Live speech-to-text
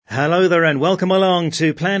Hello there and welcome along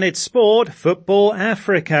to Planet Sport Football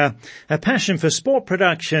Africa, a passion for sport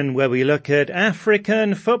production where we look at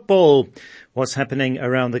African football, what's happening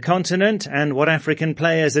around the continent and what African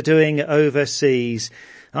players are doing overseas.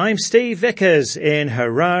 I'm Steve Vickers in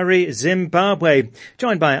Harare, Zimbabwe,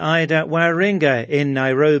 joined by Ida Waringa in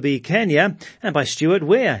Nairobi, Kenya, and by Stuart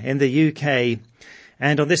Weir in the UK.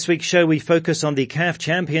 And on this week's show, we focus on the CAF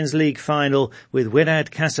Champions League final with Wydad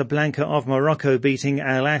Casablanca of Morocco beating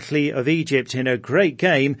Ahly of Egypt in a great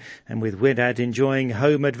game and with Wydad enjoying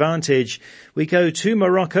home advantage. We go to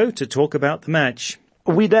Morocco to talk about the match.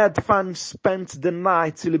 Wydad fans spent the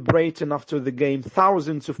night celebrating after the game.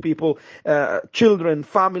 Thousands of people, children,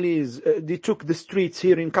 families, they took the streets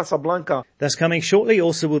here in Casablanca. That's coming shortly.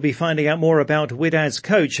 Also, we'll be finding out more about Wydad's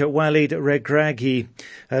coach, Walid Regragui.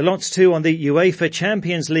 Lots too on the Uefa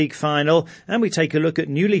Champions League final, and we take a look at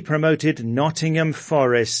newly promoted Nottingham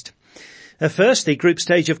Forest. First, the group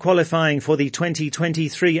stage of qualifying for the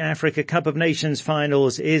 2023 Africa Cup of Nations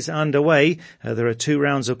finals is underway. There are 2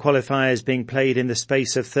 rounds of qualifiers being played in the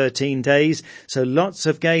space of 13 days, so lots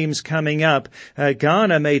of games coming up.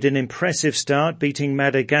 Ghana made an impressive start, beating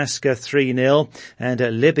Madagascar 3-0, and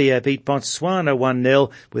Libya beat Botswana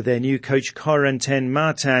 1-0 with their new coach Corentin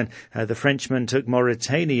Martin. The Frenchman took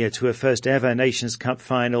Mauritania to a first ever Nations Cup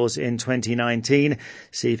finals in 2019.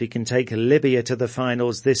 See if he can take Libya to the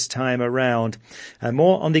finals this time around.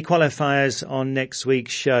 More on the qualifiers on next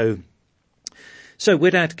week's show. So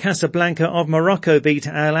Wydad Casablanca of Morocco beat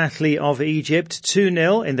Ahly of Egypt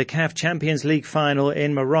 2-0 in the CAF Champions League final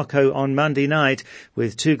in Morocco on Monday night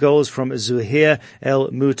with 2 goals from Zuhair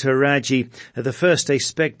El Moutaraji. The first a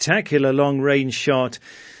spectacular long-range shot.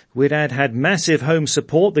 Wydad had massive home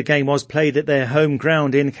support. The game was played at their home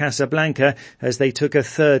ground in Casablanca as they took a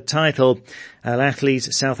 3rd title.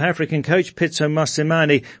 Al-Ahly's South African coach Pitso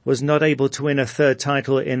Mosimane was not able to win a 3rd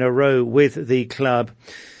title in a row with the club.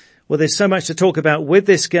 Well, there's so much to talk about with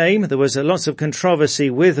this game. There was lots of controversy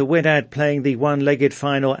with Wydad playing the one-legged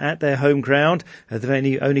final at their home ground. The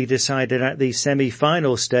venue only decided at the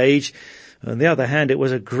semi-final stage. On the other hand, it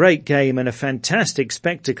was a great game and a fantastic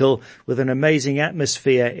spectacle with an amazing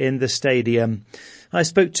atmosphere in the stadium. I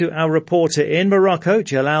spoke to our reporter in Morocco,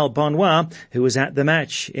 Jalal Bonnoir, who was at the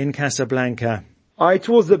match in Casablanca. It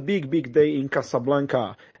was a big day in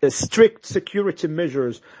Casablanca. Strict security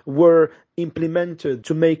measures were implemented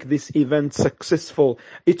to make this event successful.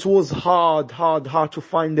 It was hard to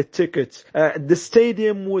find the tickets. The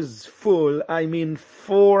stadium was full.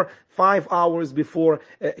 5 hours before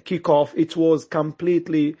kickoff, it was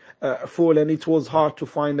completely full and it was hard to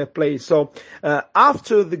find a place. So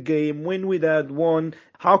after the game, when Wydad won,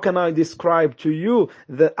 how can I describe to you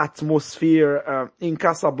the atmosphere in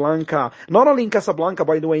Casablanca? Not only in Casablanca,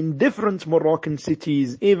 by the way, in different Moroccan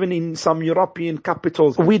cities, even in some European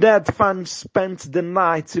capitals. Wydad fans spent the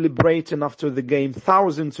night celebrating after the game.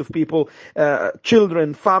 Thousands of people,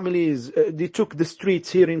 children, families, they took the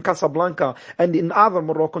streets here in Casablanca and in other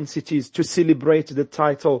Moroccan cities to celebrate the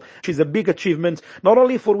title, which is a big achievement, not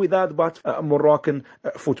only for Wydad, but Moroccan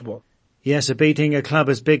football. Yes, beating a club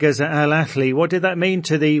as big as Al-Ahly. What did that mean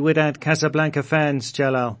to the Wydad Casablanca fans,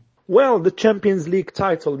 Jalal? Well, the Champions League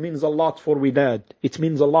title means a lot for Wydad. It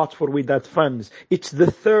means a lot for Wydad fans. It's the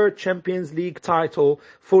 3rd Champions League title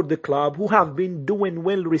for the club, who have been doing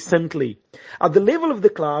well recently. At the level of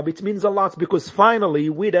the club, it means a lot because finally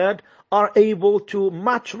Wydad are able to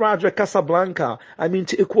match Raja Casablanca.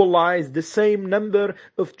 To equalize the same number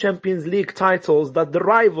of Champions League titles that the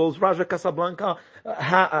rivals Raja Casablanca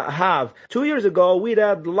have. 2 years ago,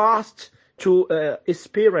 Wydad lost to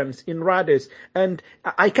Esperance in Rades, and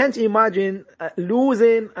I can't imagine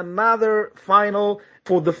losing another final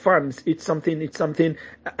for the fans. It's something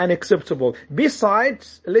unacceptable.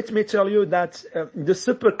 Besides, let me tell you that the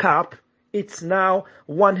Super Cup, it's now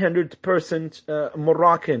 100%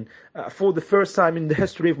 Moroccan for the first time in the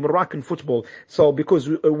history of Moroccan football. So because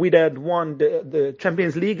Wydad won the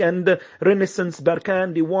Champions League and Renaissance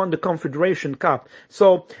Berkane, they won the Confederation Cup.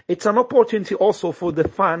 So it's an opportunity also for the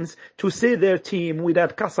fans to see their team,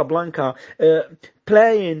 Wydad Casablanca,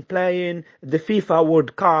 playing the FIFA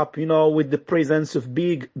World Cup, with the presence of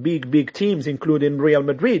big teams, including Real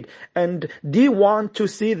Madrid. And they want to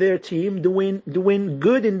see their team doing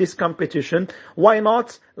good in this competition. Why not?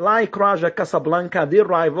 Like Raja Casablanca, their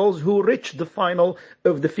rivals who reached the final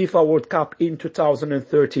of the FIFA World Cup in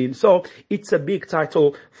 2013. So it's a big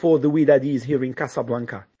title for the Wydadis here in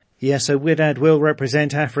Casablanca. Yes, so Wydad will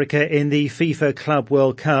represent Africa in the FIFA Club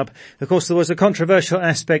World Cup. Of course, there was a controversial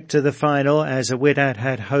aspect to the final as Wydad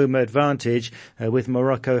had home advantage with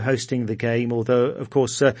Morocco hosting the game, although, of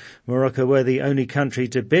course, Morocco were the only country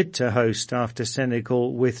to bid to host after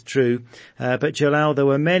Senegal withdrew. But Jalal, there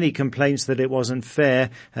were many complaints that it wasn't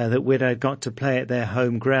fair that Wydad got to play at their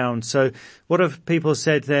home ground. So what have people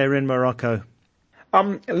said there in Morocco?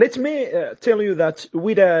 Let me tell you that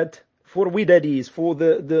Wydad, for Wydadis, for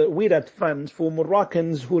the Wydad fans, for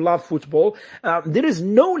Moroccans who love football, there is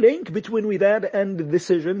no link between Wydad and the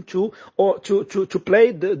decision to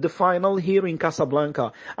play the final here in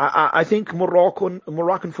Casablanca. I think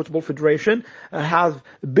Moroccan Football Federation have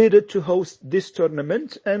bid to host this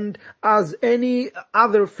tournament, and as any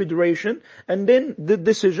other federation, and then the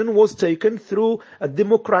decision was taken through a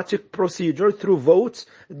democratic procedure, through votes.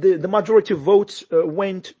 The majority of votes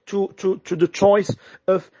went to the choice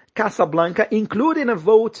of Casablanca, including a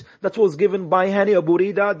vote that was given by Hani Abu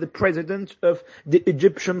Rida, the president of the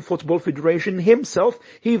Egyptian Football Federation himself.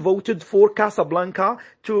 He voted for Casablanca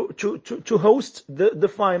to host the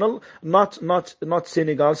final, not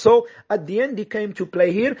Senegal. So at the end he came to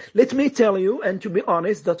play here. Let me tell you, and to be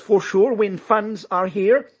honest, that for sure when fans are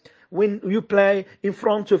here, when you play in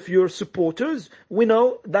front of your supporters, we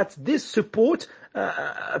know that this support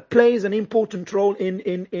plays an important role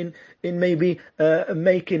in maybe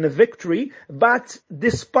making a victory. But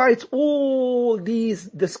despite all these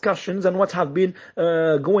discussions and what have been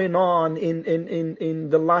going on in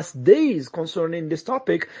the last days concerning this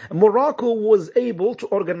topic, Morocco was able to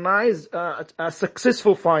organize a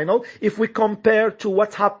successful final. If we compare to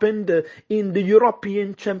what happened in the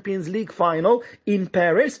European Champions League final in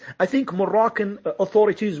Paris, I think Moroccan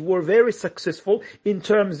authorities were very successful in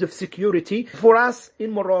terms of security. For us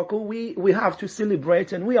in Morocco, we have to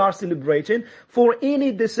celebrate, and we are celebrating. For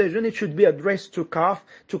any decision, it should be addressed to CAF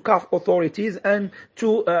authorities and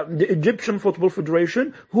to the Egyptian Football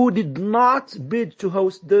Federation, who did not bid to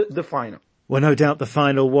host the final. Well, no doubt the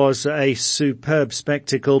final was a superb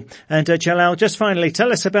spectacle. And Jalal, just finally,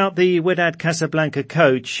 tell us about the Wydad Casablanca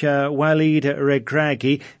coach, Walid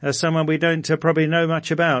Regragui, someone we don't probably know much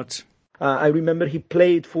about. I remember he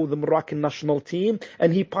played for the Moroccan national team,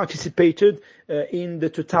 and he participated in the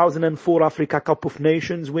 2004 Africa Cup of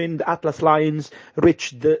Nations when the Atlas Lions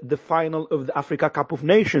reached the final of the Africa Cup of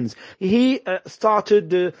Nations. He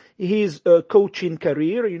started his coaching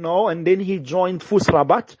career, and then he joined Fus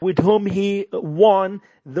Rabat, with whom he won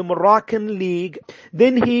the Moroccan League.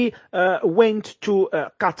 Then he went to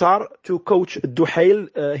Qatar to coach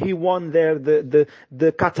Duhail. He won there the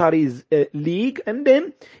Qataris League, and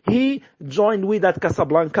then he joined Wydad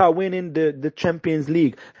Casablanca, winning the Champions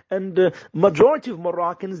League. And the majority of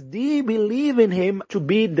Moroccans, they believe in him to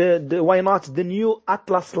be why not the new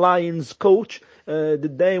Atlas Lions coach.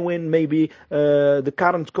 The day when maybe the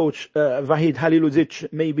current coach Vahid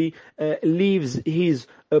Halilovic maybe leaves his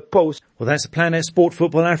post. Well, that's Planet Sport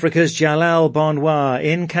Football Africa's Jalal Bonnoir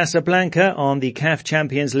in Casablanca on the CAF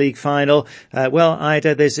Champions League final. Well,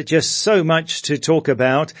 Ida, there's just so much to talk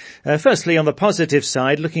about. Firstly, on the positive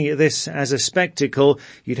side, looking at this as a spectacle,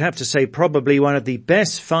 you'd have to say probably one of the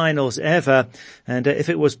best finals ever. And if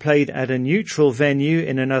it was played at a neutral venue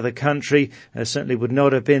in another country, certainly would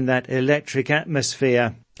not have been that electric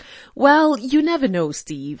atmosphere. Well, you never know,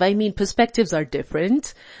 Steve. I mean, perspectives are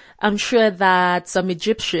different. I'm sure that some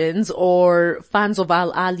Egyptians or fans of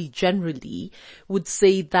Al Ahly generally would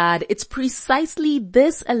say that it's precisely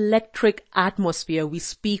this electric atmosphere we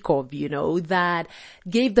speak of, that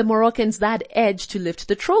gave the Moroccans that edge to lift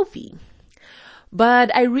the trophy.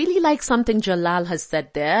 But I really like something Jalal has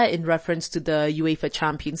said there in reference to the UEFA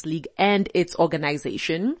Champions League and its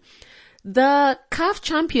organization. The CAF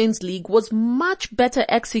Champions League was much better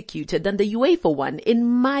executed than the UEFA one, in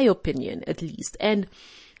my opinion at least. And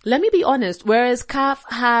let me be honest, whereas CAF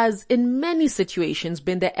has in many situations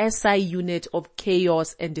been the SI unit of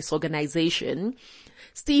chaos and disorganization,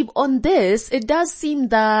 Steve, on this, it does seem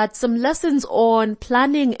that some lessons on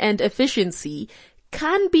planning and efficiency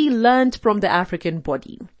can be learned from the African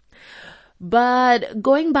body. But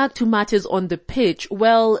going back to matters on the pitch,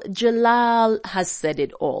 well, Jalal has said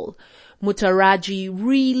it all. Mutaraji,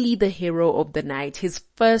 really the hero of the night, his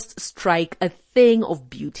first strike, a thing of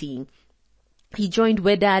beauty. He joined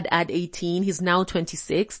Wydad at 18. He's now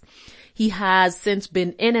 26. He has since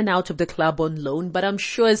been in and out of the club on loan, but I'm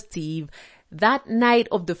sure, Steve, that night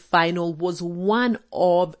of the final was one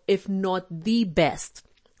of, if not the best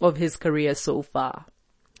of his career so far.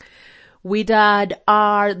 Wydad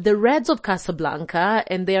are the Reds of Casablanca,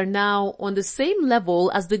 and they are now on the same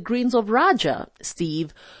level as the Greens of Raja,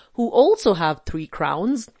 Steve, who also have 3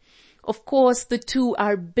 crowns. Of course, the two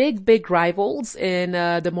are big rivals in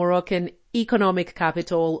the Moroccan economic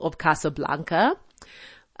capital of Casablanca.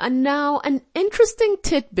 And now an interesting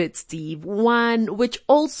tidbit, Steve, one which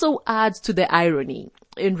also adds to the irony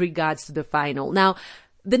in regards to the final. Now,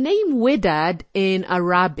 the name Wydad in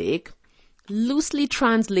Arabic loosely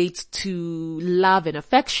translates to love and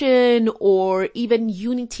affection, or even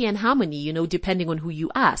unity and harmony, depending on who you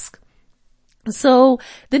ask. So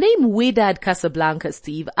the name Wydad Casablanca,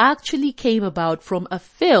 Steve, actually came about from a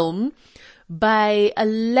film by a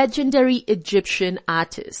legendary Egyptian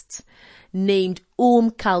artist named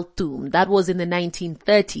Kaltoum. That was in the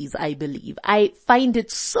 1930s, I believe. I find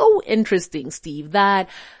it so interesting, Steve, that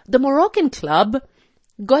the Moroccan club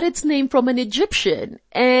got its name from an Egyptian.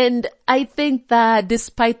 And I think that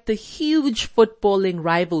despite the huge footballing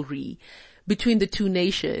rivalry between the two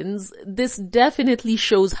nations, this definitely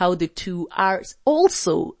shows how the two are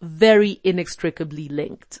also very inextricably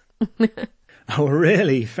linked. Oh,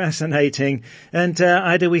 really? Fascinating. And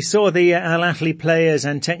Ida, we saw the Al Ahly players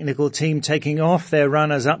and technical team taking off their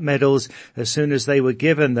runners-up medals as soon as they were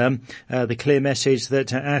given them. The clear message that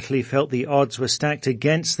Ahly felt the odds were stacked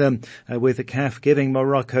against them, with the CAF giving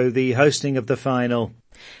Morocco the hosting of the final.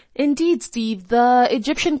 Indeed, Steve. The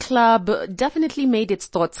Egyptian club definitely made its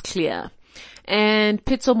thoughts clear. And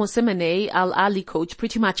Pitso Mosimane, Al Ahly coach,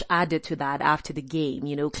 pretty much added to that after the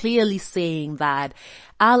game, clearly saying that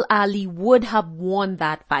Al Ahly would have won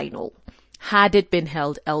that final had it been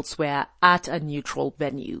held elsewhere at a neutral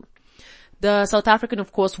venue. The South African,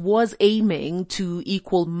 of course, was aiming to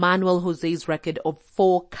equal Manuel Jose's record of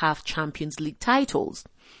 4 CAF Champions League titles.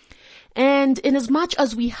 And in as much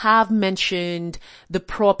as we have mentioned the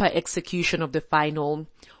proper execution of the final,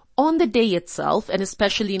 on the day itself, and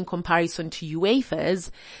especially in comparison to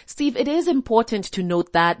UEFA's, Steve, it is important to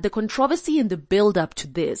note that the controversy in the build-up to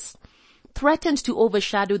this threatened to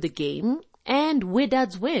overshadow the game and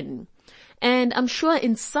Wydad's win. And I'm sure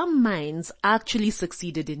in some minds actually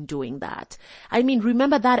succeeded in doing that. I mean,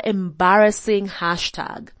 remember that embarrassing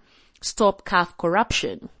hashtag, Stop CAF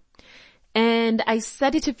Corruption. And I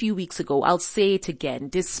said it a few weeks ago, I'll say it again.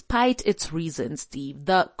 Despite its reasons, Steve,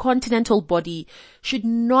 the continental body should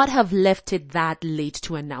not have left it that late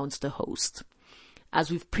to announce the host. As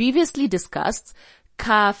we've previously discussed,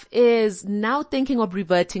 CAF is now thinking of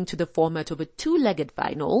reverting to the format of a 2-legged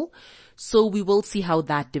final, so we will see how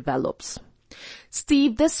that develops.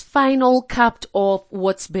 Steve, this final capped off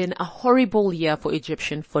what's been a horrible year for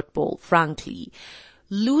Egyptian football, frankly.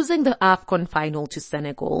 Losing the AFCON final to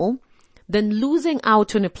Senegal, then losing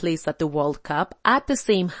out on a place at the World Cup at the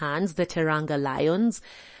same hands, the Teranga Lions,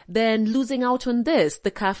 then losing out on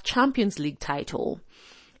the CAF Champions League title.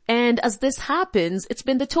 And as this happens, it's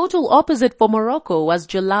been the total opposite for Morocco, as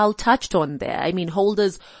Jalal touched on there. I mean,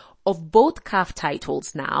 holders of both CAF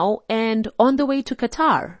titles now and on the way to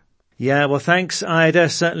Qatar. Yeah, well, thanks, Ida.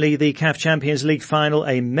 Certainly the CAF Champions League final,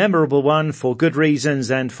 a memorable one for good reasons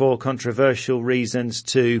and for controversial reasons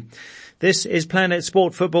too. This is Planet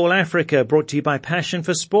Sport Football Africa, brought to you by Passion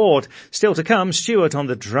for Sport. Still to come, Stuart on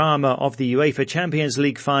the drama of the Uefa Champions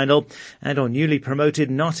League final and on newly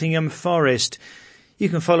promoted Nottingham Forest. You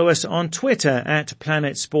can follow us on Twitter at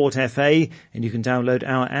Planet Sport FA, and you can download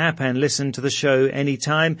our app and listen to the show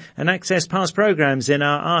anytime and access past programs in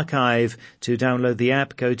our archive. To download the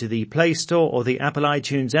app, go to the Play Store or the Apple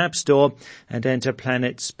iTunes App Store and enter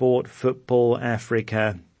Planet Sport Football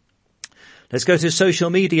Africa. Let's go to social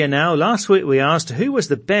media now. Last week we asked who was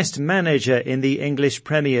the best manager in the English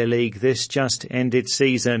Premier League this just ended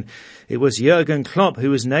season. It was Jurgen Klopp who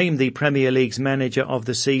was named the Premier League's manager of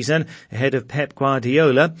the season ahead of Pep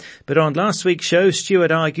Guardiola. But on last week's show,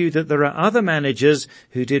 Stuart argued that there are other managers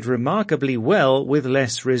who did remarkably well with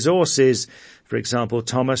less resources. For example,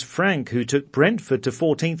 Thomas Frank, who took Brentford to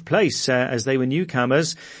 14th place as they were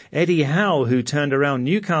newcomers, Eddie Howe, who turned around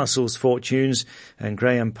Newcastle's fortunes, and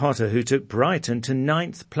Graham Potter, who took Brighton to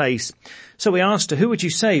 9th place. So we asked, who would you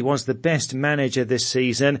say was the best manager this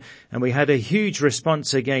season? And we had a huge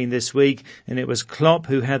response again this week, and it was Klopp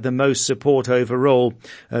who had the most support overall.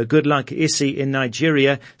 Good Luck Issy in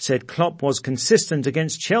Nigeria said Klopp was consistent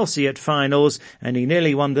against Chelsea at finals, and he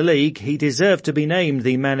nearly won the league. He deserved to be named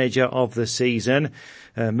the manager of the season.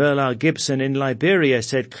 Merla Gibson in Liberia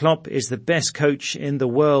said Klopp is the best coach in the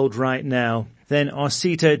world right now. Then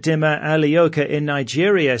Osita Dima Alioka in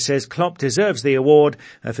Nigeria says Klopp deserves the award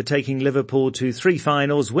for taking Liverpool to 3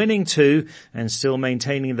 finals, winning 2 and still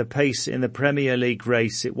maintaining the pace in the Premier League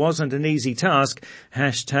race. It wasn't an easy task.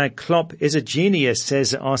 Hashtag Klopp is a genius,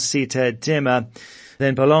 says Osita Dima.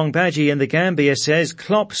 Then Balong Badji in the Gambia says,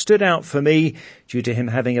 Klopp stood out for me due to him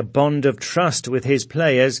having a bond of trust with his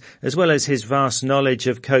players as well as his vast knowledge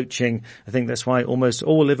of coaching. I think that's why almost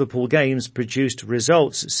all Liverpool games produced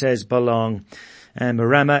results, says Balong. And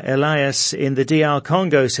Marama Elias in the DR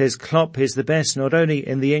Congo says Klopp is the best not only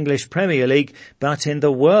in the English Premier League but in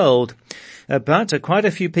the world. But quite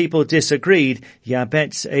a few people disagreed.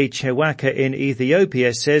 Yabets A. Chewaka in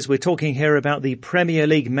Ethiopia says we're talking here about the Premier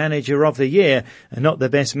League Manager of the Year and not the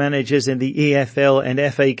best managers in the EFL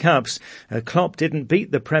and FA Cups. Klopp didn't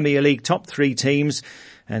beat the Premier League top three teams.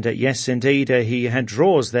 And yes, indeed, he had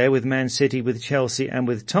draws there with Man City, with Chelsea and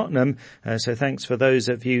with Tottenham. So thanks for those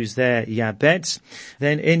views there, Yabets.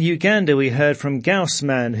 Then in Uganda, we heard from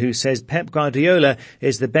Gaussman, who says Pep Guardiola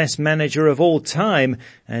is the best manager of all time.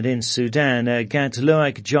 And in Sudan,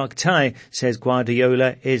 Gadloak Joktai says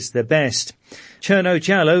Guardiola is the best. Cherno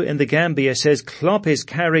Jallo in the Gambia says Klopp is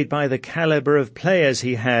carried by the calibre of players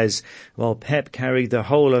he has, while Pep carried the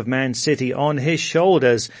whole of Man City on his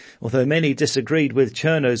shoulders. Although many disagreed with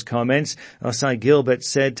Cherno's comments, Osai Gilbert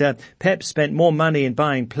said Pep spent more money in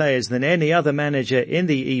buying players than any other manager in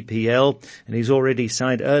the EPL, and he's already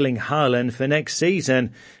signed Erling Haaland for next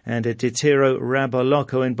season. And Ditiro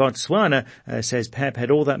Raboloko in Botswana says Pep had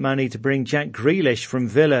all that money to bring Jack Grealish from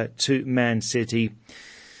Villa to Man City.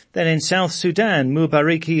 Then in South Sudan,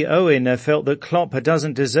 Mubariki Owen felt that Klopp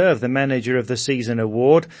doesn't deserve the Manager of the Season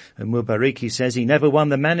award. And Mubariki says he never won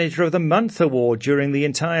the Manager of the Month award during the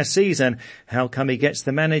entire season. How come he gets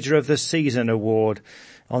the Manager of the Season award?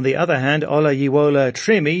 On the other hand, Olayiwola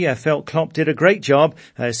Trimi felt Klopp did a great job,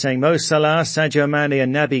 saying Mo Salah, Sadio Mane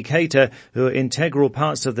and Naby Keita, who are integral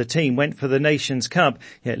parts of the team, went for the Nations Cup,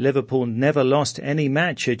 yet Liverpool never lost any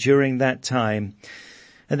match during that time.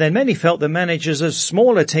 And then many felt the managers of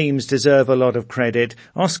smaller teams deserve a lot of credit.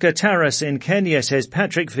 Oscar Taras in Kenya says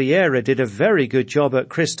Patrick Vieira did a very good job at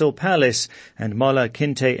Crystal Palace. And Mola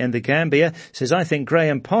Kinte in the Gambia says, I think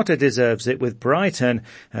Graham Potter deserves it with Brighton.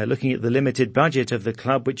 Looking at the limited budget of the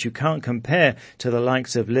club, which you can't compare to the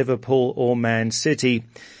likes of Liverpool or Man City.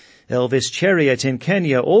 Elvis Cheriot in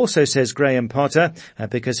Kenya also says Graham Potter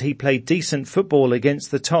because he played decent football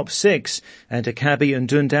against the top six. And Akabi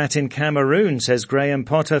Ndundat in Cameroon says Graham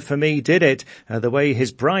Potter for me did it. The way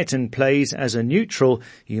his Brighton plays as a neutral,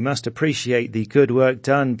 you must appreciate the good work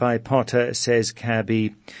done by Potter, says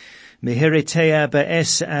Kabi. Mihiritea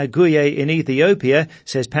Baes Aguye in Ethiopia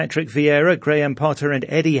says Patrick Vieira, Graham Potter and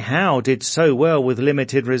Eddie Howe did so well with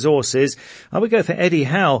limited resources. I would go for Eddie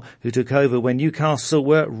Howe, who took over when Newcastle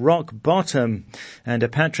were rock bottom.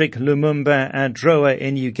 And Patrick Lumumba Adroa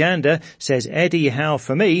in Uganda says Eddie Howe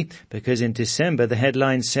for me, because in December the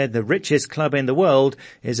headline said the richest club in the world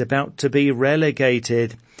is about to be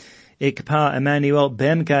relegated. Ikpa Emmanuel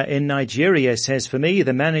Bemga in Nigeria says, for me,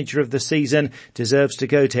 the manager of the season deserves to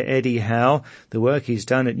go to Eddie Howe. The work he's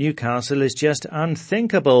done at Newcastle is just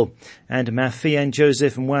unthinkable. And Mafien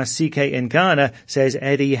Joseph Mwasike in Ghana says,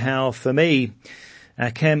 Eddie Howe for me.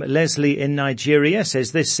 Akem Leslie in Nigeria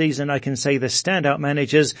says, this season I can say the standout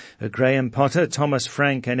managers are Graham Potter, Thomas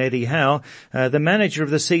Frank and Eddie Howe. The manager of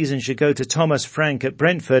the season should go to Thomas Frank at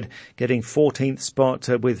Brentford, getting 14th spot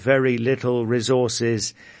with very little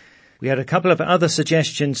resources. We had a couple of other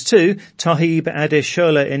suggestions too. Tohib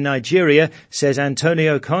Adeshola in Nigeria says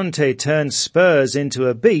Antonio Conte turned Spurs into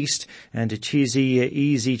a beast. And Chizi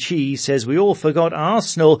Easy Chi says we all forgot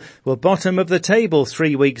Arsenal were bottom of the table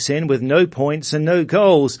 3 weeks in with no points and no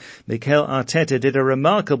goals. Mikel Arteta did a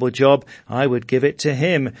remarkable job. I would give it to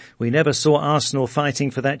him. We never saw Arsenal fighting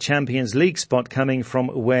for that Champions League spot coming from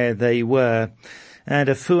where they were. And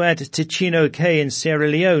Fuad Ticino K in Sierra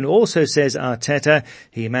Leone also says Arteta.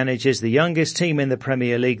 He manages the youngest team in the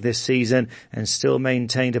Premier League this season and still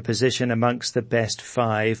maintained a position amongst the best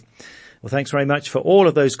five. Well, thanks very much for all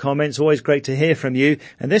of those comments. Always great to hear from you.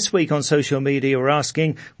 And this week on social media we're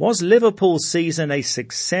asking, was Liverpool's season a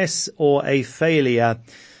success or a failure?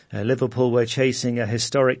 Liverpool were chasing a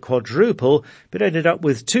historic quadruple, but ended up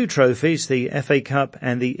with 2 trophies, the FA Cup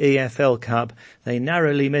and the EFL Cup. They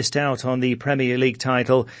narrowly missed out on the Premier League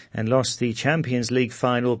title and lost the Champions League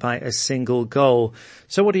final by a single goal.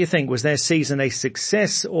 So what do you think? Was their season a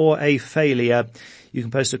success or a failure? You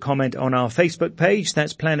can post a comment on our Facebook page,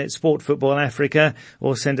 that's Planet Sport Football Africa,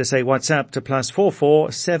 or send us a WhatsApp to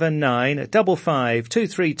 +44 79 55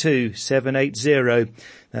 232 780.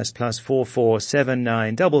 That's +44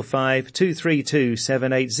 79 55 232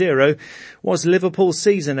 780. Was Liverpool's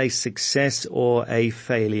season a success or a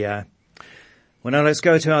failure? Well, now let's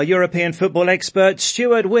go to our European football expert,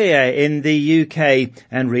 Stuart Weir in the UK,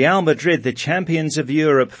 and Real Madrid, the champions of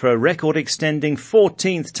Europe, for a record-extending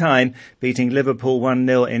 14th time, beating Liverpool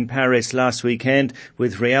 1-0 in Paris last weekend,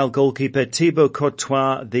 with Real goalkeeper Thibaut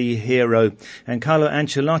Courtois the hero. And Carlo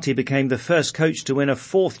Ancelotti became the first coach to win a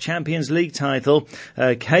fourth Champions League title.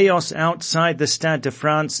 Chaos outside the Stade de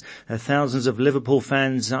France, thousands of Liverpool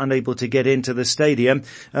fans unable to get into the stadium.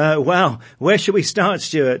 Wow, where should we start,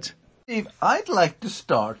 Stuart? Steve, I'd like to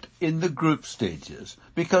start in the group stages,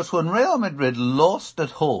 because when Real Madrid lost at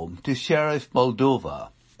home to Sheriff Moldova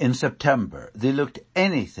in September, they looked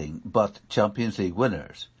anything but Champions League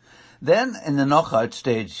winners. Then in the knockout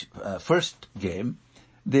stage first game,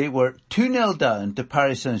 they were 2-0 down to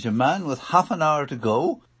Paris Saint-Germain with half an hour to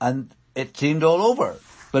go, and it seemed all over.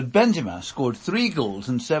 But Benzema scored 3 goals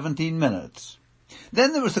in 17 minutes.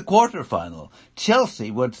 Then there was the quarter-final.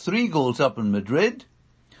 Chelsea went 3 goals up in Madrid,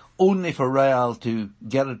 only for Real to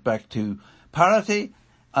get it back to parity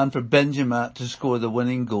and for Benzema to score the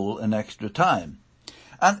winning goal in extra time.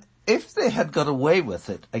 And if they had got away with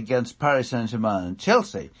it against Paris Saint-Germain and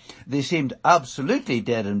Chelsea, they seemed absolutely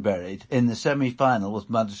dead and buried in the semi-final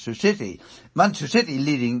with Manchester City. Manchester City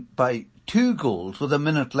leading by 2 goals with a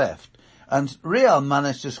minute left. And Real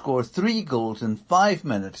managed to score 3 goals in 5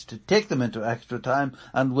 minutes to take them into extra time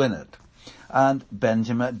and win it. And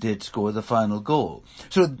Benzema did score the final goal.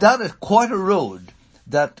 So that is quite a road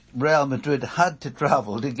that Real Madrid had to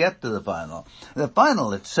travel to get to the final. The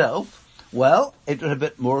final itself, well, it was a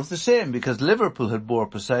bit more of the same, because Liverpool had more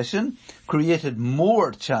possession, created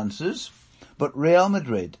more chances, but Real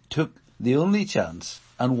Madrid took the only chance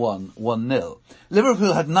and won 1-0.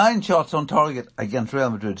 Liverpool had 9 shots on target against Real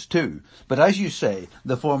Madrid's 2, but as you say,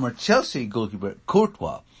 the former Chelsea goalkeeper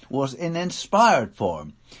Courtois was in inspired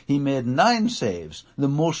form. He made 9 saves, the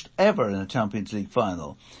most ever in a Champions League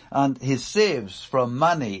final, and his saves from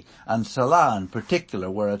Mane and Salah in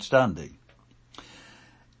particular were outstanding.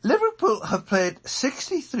 Liverpool have played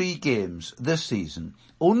 63 games this season,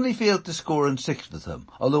 only failed to score in 6 of them,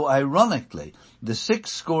 although ironically the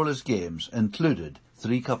 6 scoreless games included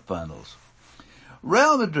 3 cup finals.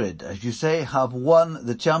 Real Madrid, as you say, have won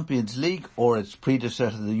the Champions League, or its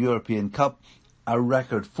predecessor, the European Cup, a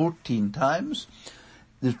record 14 times.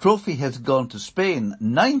 The trophy has gone to Spain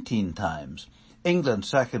 19 times. England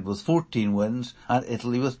second with 14 wins and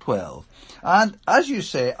Italy with 12. And as you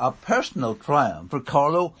say, a personal triumph for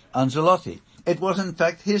Carlo Ancelotti. It was in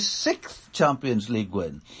fact his 6th Champions League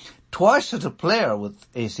win. Twice as a player with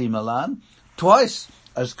AC Milan, twice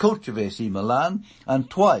as coach of AC Milan, and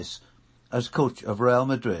twice as coach of Real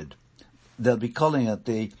Madrid. They'll be calling it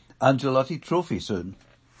the Ancelotti Trophy soon.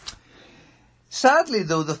 Sadly,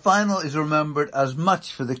 though, the final is remembered as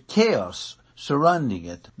much for the chaos surrounding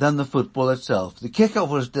it than the football itself. The kickoff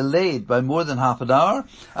was delayed by more than half an hour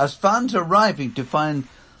as fans arriving to find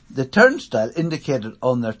the turnstile indicated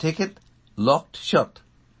on their ticket locked shut.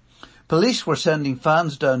 Police were sending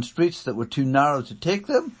fans down streets that were too narrow to take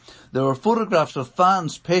them. There were photographs of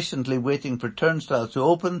fans patiently waiting for turnstiles to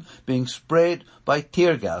open, being sprayed by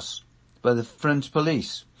tear gas by the French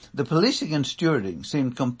police. The policing and stewarding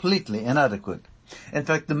seemed completely inadequate. In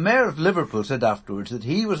fact, the mayor of Liverpool said afterwards that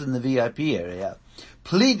he was in the VIP area,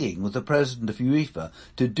 pleading with the president of UEFA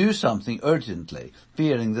to do something urgently,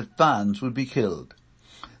 fearing that fans would be killed.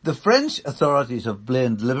 The French authorities have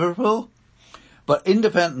blamed Liverpool, but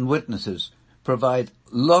independent witnesses provide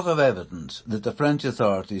a lot of evidence that the French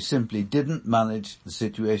authorities simply didn't manage the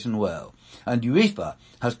situation well, and UEFA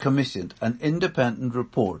has commissioned an independent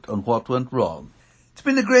report on what went wrong. It's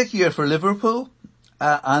been a great year for Liverpool,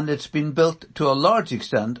 and it's been built to a large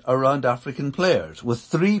extent around African players, with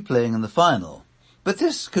 3 playing in the final. But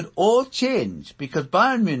this could all change, because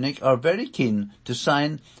Bayern Munich are very keen to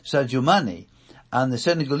sign Sadio Mane, and the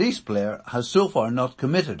Senegalese player has so far not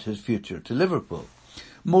committed his future to Liverpool.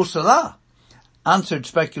 Mo Salah answered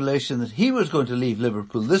speculation that he was going to leave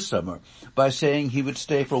Liverpool this summer by saying he would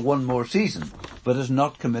stay for 1 more season, but has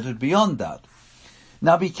not committed beyond that.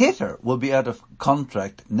 Naby Keita will be out of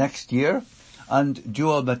contract next year, and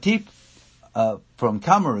Joel Matip from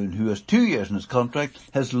Cameroon, who has 2 years in his contract,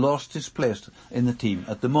 has lost his place in the team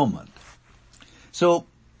at the moment. So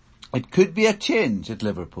it could be a change at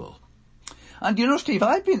Liverpool. And you know, Steve,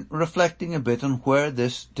 I've been reflecting a bit on where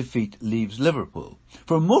this defeat leaves Liverpool.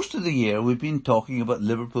 For most of the year, we've been talking about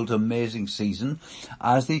Liverpool's amazing season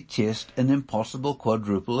as they chased an impossible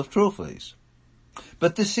quadruple of trophies.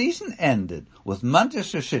 But the season ended with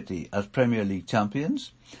Manchester City as Premier League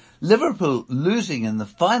champions, Liverpool losing in the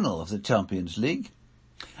final of the Champions League,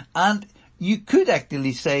 and you could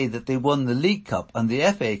actually say that they won the League Cup and the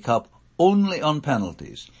FA Cup only on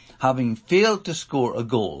penalties, having failed to score a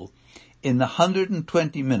goal in the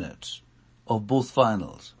 120 minutes of both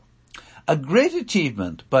finals. A great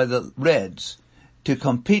achievement by the Reds to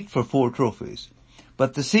compete for 4 trophies,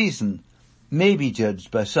 but the season may be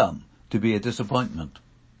judged by some to be a disappointment.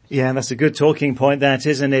 Yeah, that's a good talking point, that,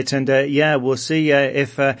 isn't it? And we'll see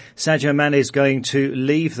if Sadio Mane is going to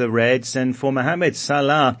leave the Reds. And for Mohamed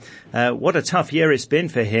Salah, what a tough year it's been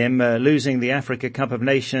for him, losing the Africa Cup of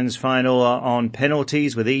Nations final on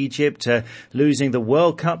penalties with Egypt, losing the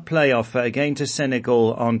World Cup playoff again to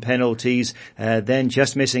Senegal on penalties, then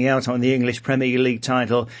just missing out on the English Premier League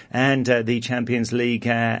title and the Champions League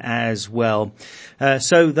as well.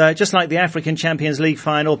 So just like the African Champions League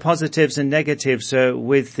final, positives and negatives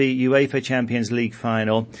with the UEFA Champions League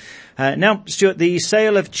final. Now, Stuart, the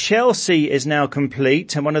sale of Chelsea is now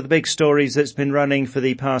complete, and one of the big stories that's been running for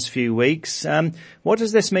the past few weeks. What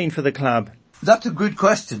does this mean for the club? That's a good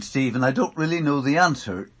question, Steve, and I don't really know the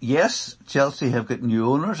answer. Yes, Chelsea have got new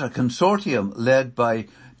owners, a consortium led by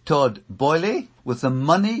Todd Boehly, with the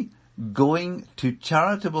money going to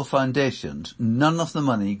charitable foundations, none of the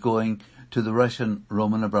money going to the Russian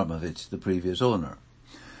Roman Abramovich, the previous owner.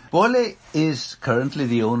 Boehly is currently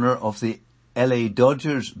the owner of the LA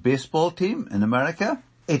Dodgers baseball team in America.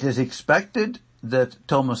 It is expected that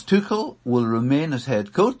Thomas Tuchel will remain as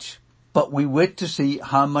head coach, but we wait to see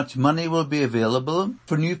how much money will be available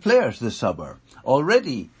for new players this summer.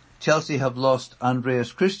 Already, Chelsea have lost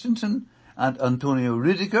Andreas Christensen and Antonio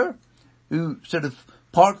Rudiger, who sort of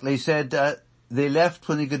partly said they left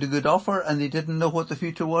when they got a good offer and they didn't know what the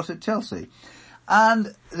future was at Chelsea.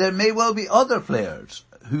 And there may well be other players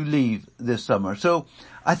who leave this summer. So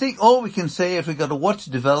I think all we can say is we've got to watch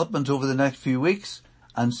developments over the next few weeks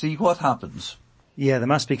and see what happens. Yeah, there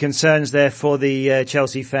must be concerns there for the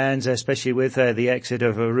Chelsea fans, especially with the exit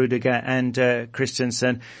of Rudiger and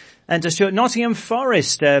Christensen. And Stuart, Nottingham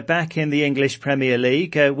Forest back in the English Premier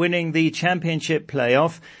League, winning the Championship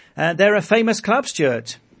playoff. They're a famous club,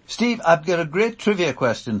 Stuart. Steve, I've got a great trivia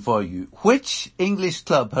question for you. Which English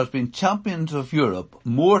club has been champions of Europe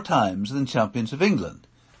more times than champions of England?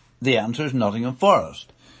 The answer is Nottingham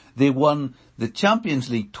Forest. They won the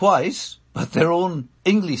Champions League twice, but their own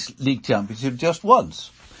English League Championship just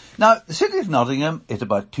once. Now, the city of Nottingham is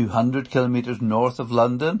about 200 kilometres north of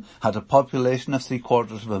London, had a population of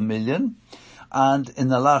 750,000, and in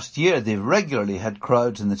the last year they've regularly had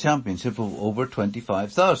crowds in the Championship of over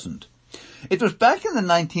 25,000. It was back in the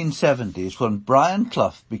 1970s when Brian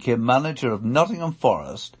Clough became manager of Nottingham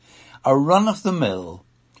Forest, a run-of-the-mill,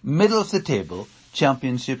 middle-of-the-table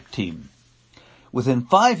Championship team. Within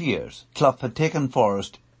 5 years, Clough had taken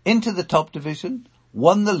Forest into the top division,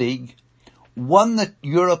 won the league, won the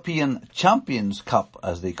European Champions Cup,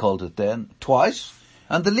 as they called it then, twice,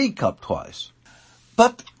 and the League Cup twice.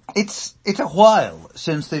 But it's a while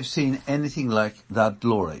since they've seen anything like that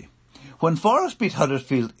glory. When Forest beat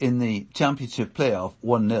Huddersfield in the Championship playoff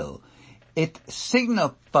 1-0, it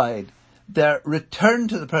signified their return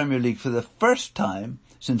to the Premier League for the first time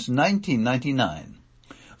since 1999.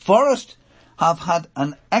 Forest have had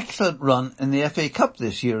an excellent run in the FA Cup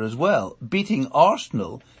this year as well, beating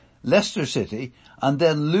Arsenal, Leicester City, and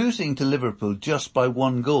then losing to Liverpool just by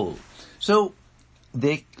 1 goal. So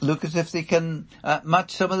they look as if they can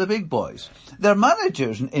match some of the big boys. Their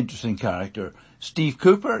manager is an interesting character. Steve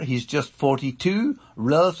Cooper, he's just 42,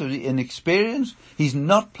 relatively inexperienced. He's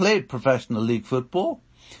not played professional league football.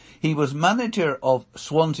 He was manager of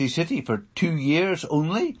Swansea City for 2 years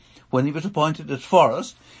only when he was appointed as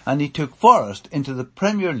Forest, and he took Forest into the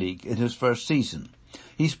Premier League in his first season.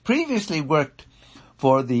 He's previously worked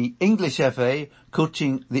for the English FA,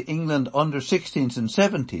 coaching the England under-16s and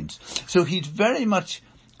 17s. So he's very much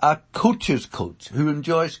a coach's coach who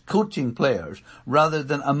enjoys coaching players rather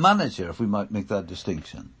than a manager, if we might make that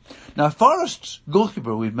distinction. Now, Forest's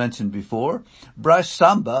goalkeeper we've mentioned before, Bryce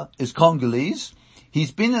Samba, is Congolese.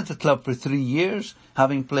 He's been at the club for 3 years,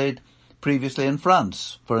 having played previously in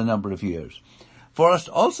France for a number of years. Forest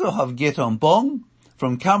also have Gaetan Bong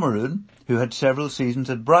from Cameroon, who had several seasons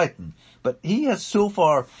at Brighton, but he has so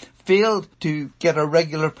far failed to get a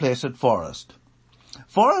regular place at Forest.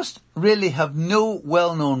 Forest really have no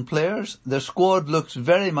well-known players. Their squad looks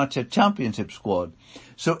very much a Championship squad,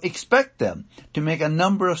 so expect them to make a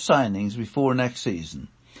number of signings before next season.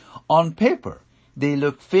 On paper, they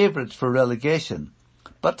look favourites for relegation,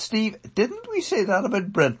 but Steve, didn't we say that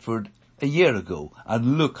about Brentford a year ago?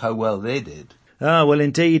 And look how well they did. Ah, well,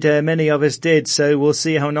 indeed, many of us did. So we'll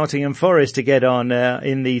see how Nottingham Forest to get on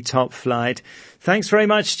in the top flight. Thanks very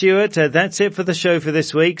much, Stuart. That's it for the show for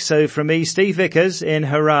this week. So from me, Steve Vickers in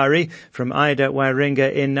Harare, from Ida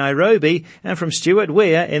Waringa in Nairobi, and from Stuart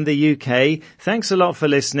Weir in the UK, thanks a lot for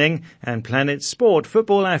listening. And Planet Sport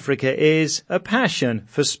Football Africa is a passion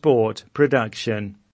for sport production.